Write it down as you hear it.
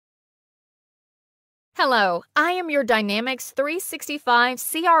Hello, I am your Dynamics 365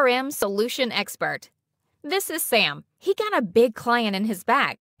 CRM solution expert. This is Sam. He got a big client in his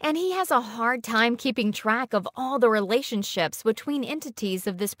back, and he has a hard time keeping track of all the relationships between entities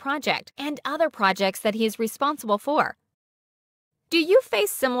of this project and other projects that he is responsible for. Do you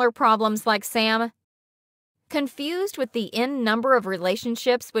face similar problems like Sam? Confused with the n number of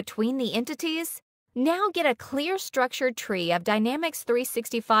relationships between the entities? Now get a clear structured tree of Dynamics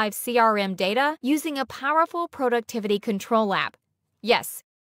 365 CRM data using a powerful productivity control app. Yes,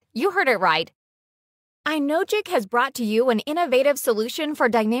 you heard it right. iKnowJic has brought to you an innovative solution for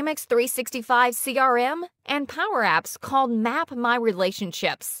Dynamics 365 CRM and Power Apps called Map My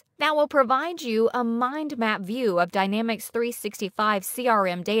Relationships that will provide you a mind map view of Dynamics 365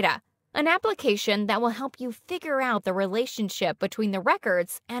 CRM data, an application that will help you figure out the relationship between the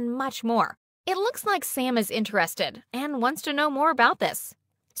records and much more. It looks like Sam is interested and wants to know more about this.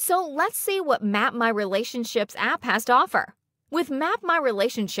 So let's see what Map My Relationships app has to offer. With Map My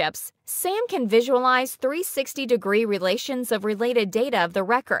Relationships, Sam can visualize 360-degree relations of related data of the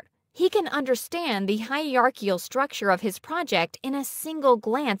record. He can understand the hierarchical structure of his project in a single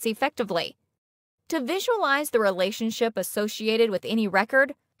glance effectively. To visualize the relationship associated with any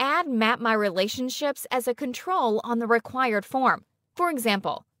record, add Map My Relationships as a control on the required form. For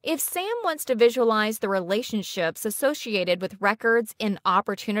example, if Sam wants to visualize the relationships associated with records in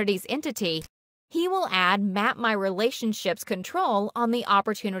Opportunities entity, he will add Map My Relationships control on the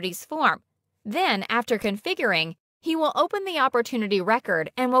Opportunities form. Then, after configuring, he will open the Opportunity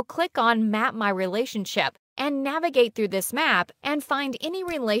record and will click on Map My Relationship and navigate through this map and find any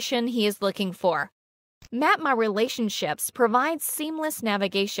relation he is looking for. Map My Relationships provides seamless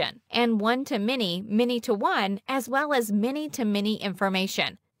navigation and one-to-many, many-to-one, as well as many-to-many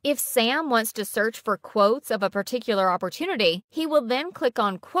information. If Sam wants to search for quotes of a particular opportunity, he will then click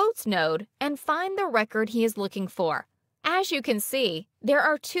on Quotes node and find the record he is looking for. As you can see, there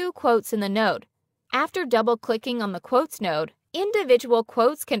are two quotes in the node. After double-clicking on the Quotes node, individual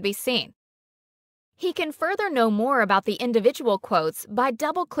quotes can be seen. He can further know more about the individual quotes by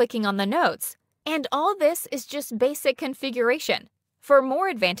double-clicking on the nodes. And all this is just basic configuration. For more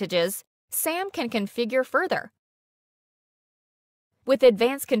advantages, Sam can configure further. With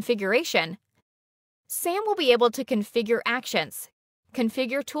advanced configuration, Sam will be able to configure actions,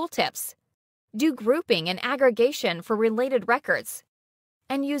 configure tooltips, do grouping and aggregation for related records,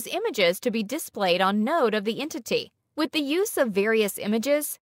 and use images to be displayed on node of the entity. With the use of various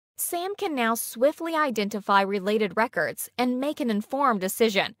images, Sam can now swiftly identify related records and make an informed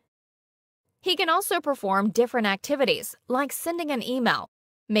decision. He can also perform different activities like sending an email,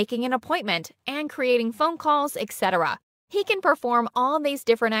 making an appointment, and creating phone calls, etc. He can perform all these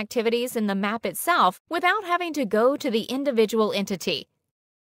different activities in the map itself without having to go to the individual entity.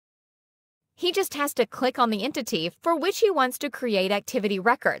 He just has to click on the entity for which he wants to create activity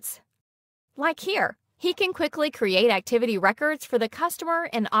records. Like here, he can quickly create activity records for the customer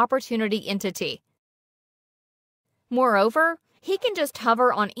and opportunity entity. Moreover, he can just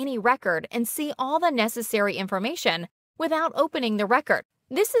hover on any record and see all the necessary information without opening the record.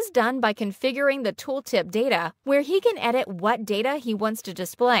 This is done by configuring the tooltip data where he can edit what data he wants to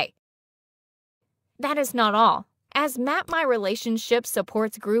display. That is not all. As Map My Relationship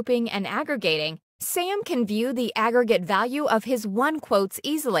supports grouping and aggregating, Sam can view the aggregate value of his one quotes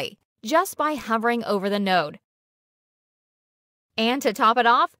easily, just by hovering over the node. And to top it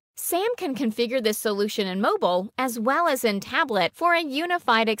off, Sam can configure this solution in mobile as well as in tablet for a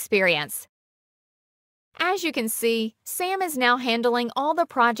unified experience. As you can see, Sam is now handling all the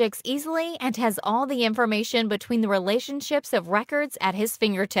projects easily and has all the information between the relationships of records at his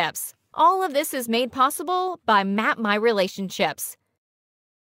fingertips. All of this is made possible by Map My Relationships.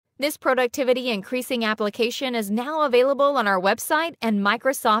 This productivity increasing application is now available on our website and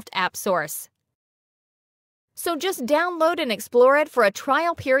Microsoft App Source. So just download and explore it for a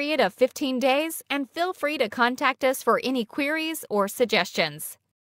trial period of 15 days and feel free to contact us for any queries or suggestions.